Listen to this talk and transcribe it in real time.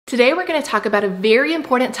Today we're going to talk about a very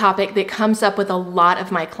important topic that comes up with a lot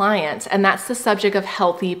of my clients, and that's the subject of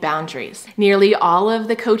healthy boundaries. Nearly all of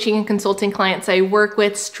the coaching and consulting clients I work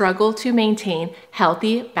with struggle to maintain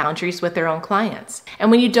healthy boundaries with their own clients.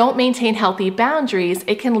 And when you don't maintain healthy boundaries,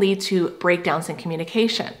 it can lead to breakdowns in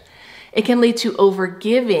communication. It can lead to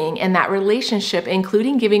overgiving in that relationship,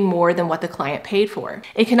 including giving more than what the client paid for.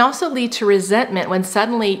 It can also lead to resentment when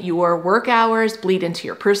suddenly your work hours bleed into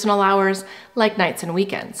your personal hours, like nights and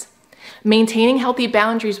weekends. Maintaining healthy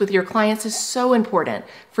boundaries with your clients is so important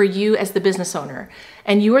for you as the business owner,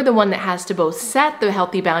 and you are the one that has to both set the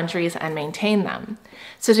healthy boundaries and maintain them.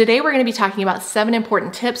 So today we're going to be talking about 7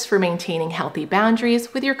 important tips for maintaining healthy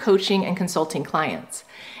boundaries with your coaching and consulting clients.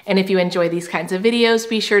 And if you enjoy these kinds of videos,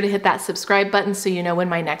 be sure to hit that subscribe button so you know when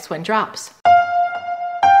my next one drops.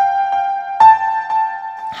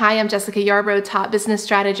 Hi, I'm Jessica Yarbrough, top business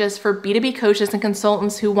strategist for B2B coaches and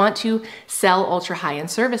consultants who want to sell ultra high-end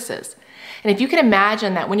services. And if you can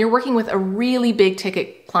imagine that when you're working with a really big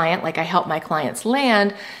ticket client, like I help my clients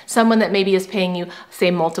land, someone that maybe is paying you, say,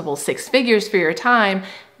 multiple 6 figures for your time,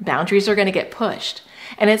 boundaries are going to get pushed.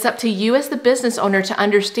 And it's up to you as the business owner to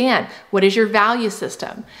understand what is your value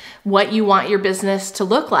system, what you want your business to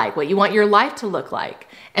look like, what you want your life to look like,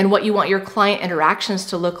 and what you want your client interactions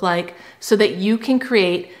to look like so that you can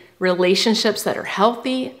create relationships that are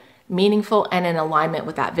healthy, meaningful, and in alignment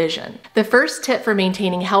with that vision. The first tip for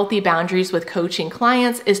maintaining healthy boundaries with coaching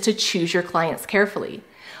clients is to choose your clients carefully.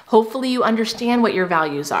 Hopefully you understand what your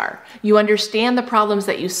values are. You understand the problems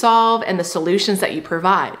that you solve and the solutions that you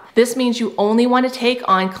provide. This means you only want to take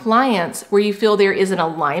on clients where you feel there is an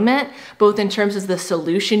alignment, both in terms of the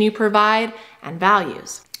solution you provide and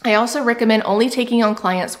values. I also recommend only taking on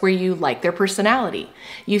clients where you like their personality.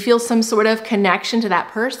 You feel some sort of connection to that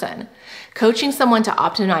person. Coaching someone to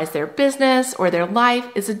optimize their business or their life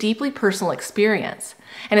is a deeply personal experience.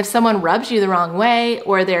 And if someone rubs you the wrong way,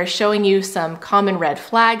 or they're showing you some common red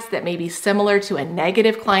flags that may be similar to a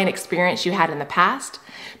negative client experience you had in the past,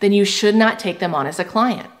 then you should not take them on as a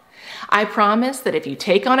client. I promise that if you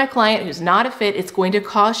take on a client who's not a fit, it's going to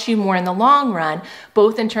cost you more in the long run,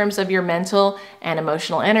 both in terms of your mental and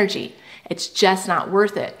emotional energy. It's just not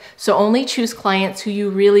worth it. So only choose clients who you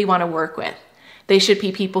really want to work with. They should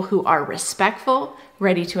be people who are respectful,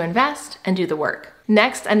 ready to invest, and do the work.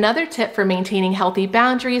 Next, another tip for maintaining healthy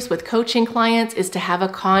boundaries with coaching clients is to have a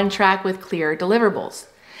contract with clear deliverables.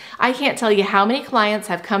 I can't tell you how many clients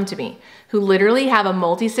have come to me who literally have a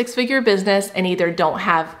multi-6-figure business and either don't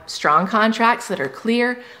have strong contracts that are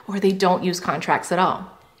clear or they don't use contracts at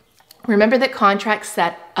all. Remember that contracts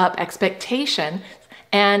set up expectations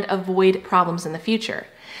and avoid problems in the future.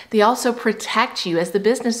 They also protect you as the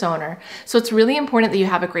business owner, so it's really important that you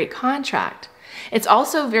have a great contract. It's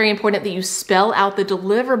also very important that you spell out the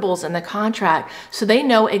deliverables in the contract so they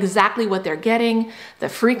know exactly what they're getting, the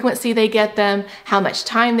frequency they get them, how much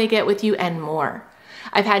time they get with you, and more.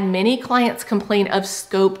 I've had many clients complain of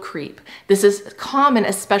scope creep. This is common,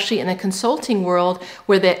 especially in the consulting world,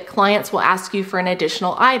 where the clients will ask you for an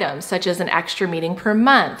additional item, such as an extra meeting per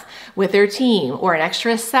month with their team or an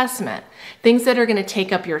extra assessment, things that are going to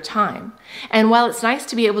take up your time. And while it's nice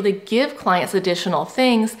to be able to give clients additional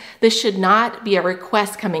things, this should not be a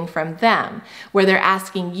request coming from them, where they're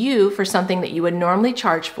asking you for something that you would normally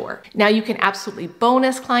charge for. Now, you can absolutely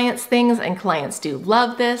bonus clients things, and clients do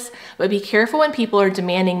love this, but be careful when people are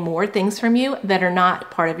demanding more things from you that are not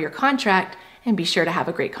part of your contract, and be sure to have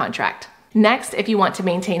a great contract. Next, if you want to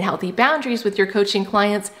maintain healthy boundaries with your coaching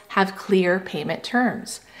clients, have clear payment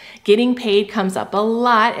terms. Getting paid comes up a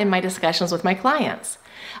lot in my discussions with my clients.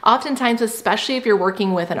 Oftentimes, especially if you're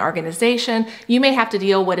working with an organization, you may have to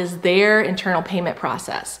deal with what is their internal payment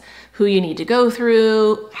process, who you need to go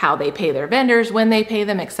through, how they pay their vendors, when they pay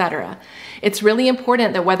them, etc. It's really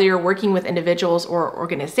important that whether you're working with individuals or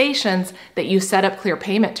organizations, that you set up clear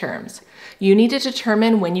payment terms. You need to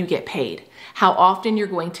determine when you get paid, how often you're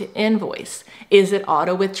going to invoice. Is it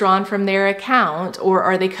auto withdrawn from their account, or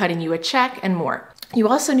are they cutting you a check, and more. You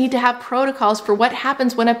also need to have protocols for what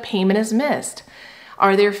happens when a payment is missed.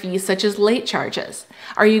 Are there fees such as late charges?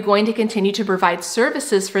 Are you going to continue to provide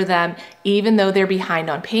services for them even though they're behind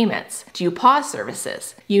on payments? Do you pause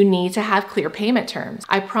services? You need to have clear payment terms.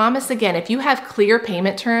 I promise again, if you have clear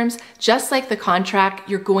payment terms, just like the contract,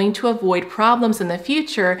 you're going to avoid problems in the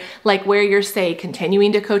future, like where you're, say,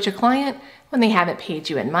 continuing to coach a client when they haven't paid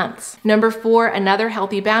you in months. Number 4, another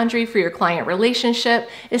healthy boundary for your client relationship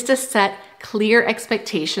is to set clear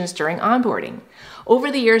expectations during onboarding.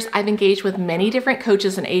 Over the years, I've engaged with many different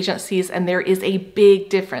coaches and agencies, and there is a big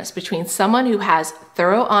difference between someone who has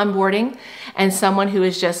thorough onboarding and someone who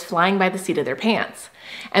is just flying by the seat of their pants.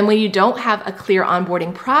 And when you don't have a clear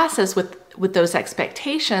onboarding process with those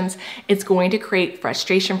expectations, it's going to create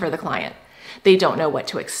frustration for the client. They don't know what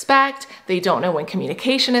to expect. They don't know when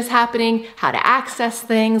communication is happening, how to access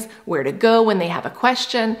things, where to go when they have a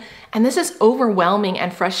question. And this is overwhelming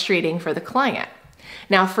and frustrating for the client.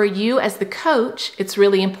 Now, for you as the coach, it's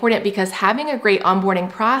really important because having a great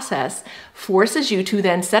onboarding process forces you to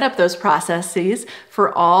then set up those processes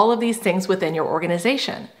for all of these things within your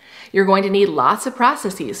organization. You're going to need lots of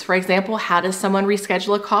processes. For example, how does someone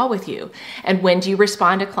reschedule a call with you? And when do you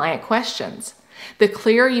respond to client questions? The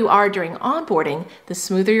clearer you are during onboarding, the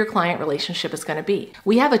smoother your client relationship is going to be.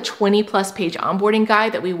 We have a 20+ page onboarding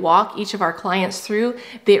guide that we walk each of our clients through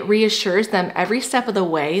that reassures them every step of the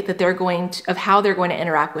way that of how they're going to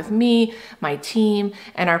interact with me, my team,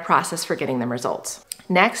 and our process for getting them results.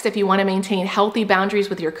 Next, if you want to maintain healthy boundaries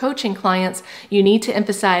with your coaching clients, you need to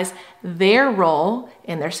emphasize their role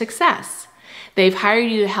in their success. They've hired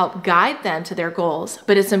you to help guide them to their goals,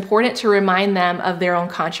 but it's important to remind them of their own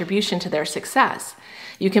contribution to their success.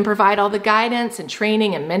 You can provide all the guidance and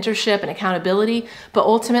training and mentorship and accountability, but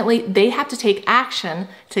ultimately they have to take action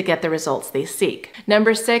to get the results they seek.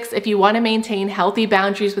 Number 6, if you want to maintain healthy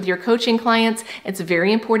boundaries with your coaching clients, it's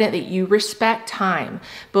very important that you respect time,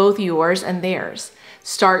 both yours and theirs.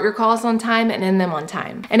 Start your calls on time and end them on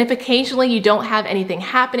time. And if occasionally you don't have anything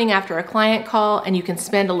happening after a client call and you can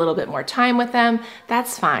spend a little bit more time with them,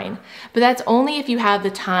 that's fine. But that's only if you have the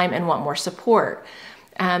time and want more support.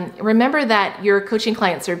 Remember that your coaching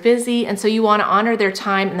clients are busy, and so you want to honor their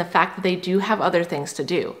time and the fact that they do have other things to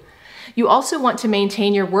do. You also want to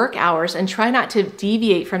maintain your work hours and try not to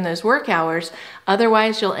deviate from those work hours,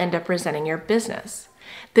 otherwise you'll end up resenting your business.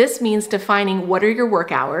 This means defining what are your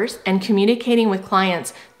work hours and communicating with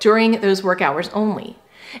clients during those work hours only.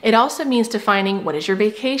 It also means defining what is your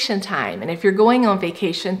vacation time, and if you're going on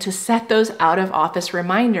vacation, to set those out of office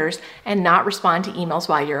reminders and not respond to emails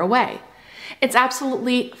while you're away. It's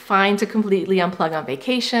absolutely fine to completely unplug on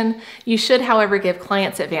vacation. You should, however, give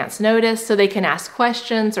clients advance notice so they can ask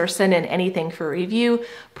questions or send in anything for review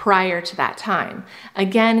prior to that time.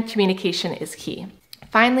 Again, communication is key.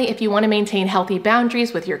 Finally, if you want to maintain healthy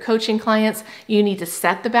boundaries with your coaching clients, you need to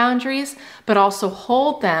set the boundaries, but also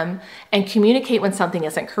hold them and communicate when something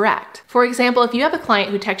isn't correct. For example, if you have a client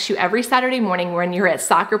who texts you every Saturday morning when you're at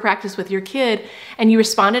soccer practice with your kid and you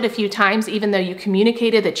responded a few times even though you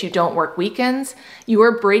communicated that you don't work weekends, you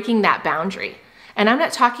are breaking that boundary. And I'm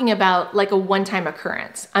not talking about like a one-time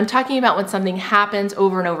occurrence. I'm talking about when something happens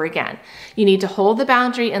over and over again. You need to hold the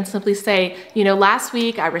boundary and simply say, last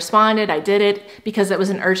week I responded, I did it because it was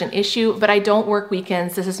an urgent issue, but I don't work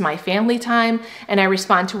weekends. This is my family time, and I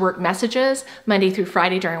respond to work messages Monday through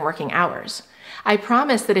Friday during working hours. I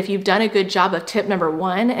promise that if you've done a good job of tip number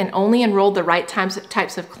 1 and only enrolled the right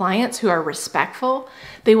types of clients who are respectful,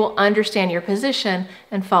 they will understand your position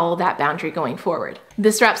and follow that boundary going forward.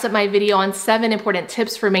 This wraps up my video on 7 important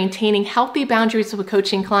tips for maintaining healthy boundaries with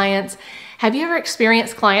coaching clients. Have you ever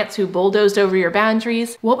experienced clients who bulldozed over your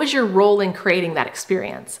boundaries? What was your role in creating that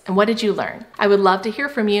experience? And what did you learn? I would love to hear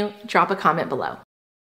from you. Drop a comment below.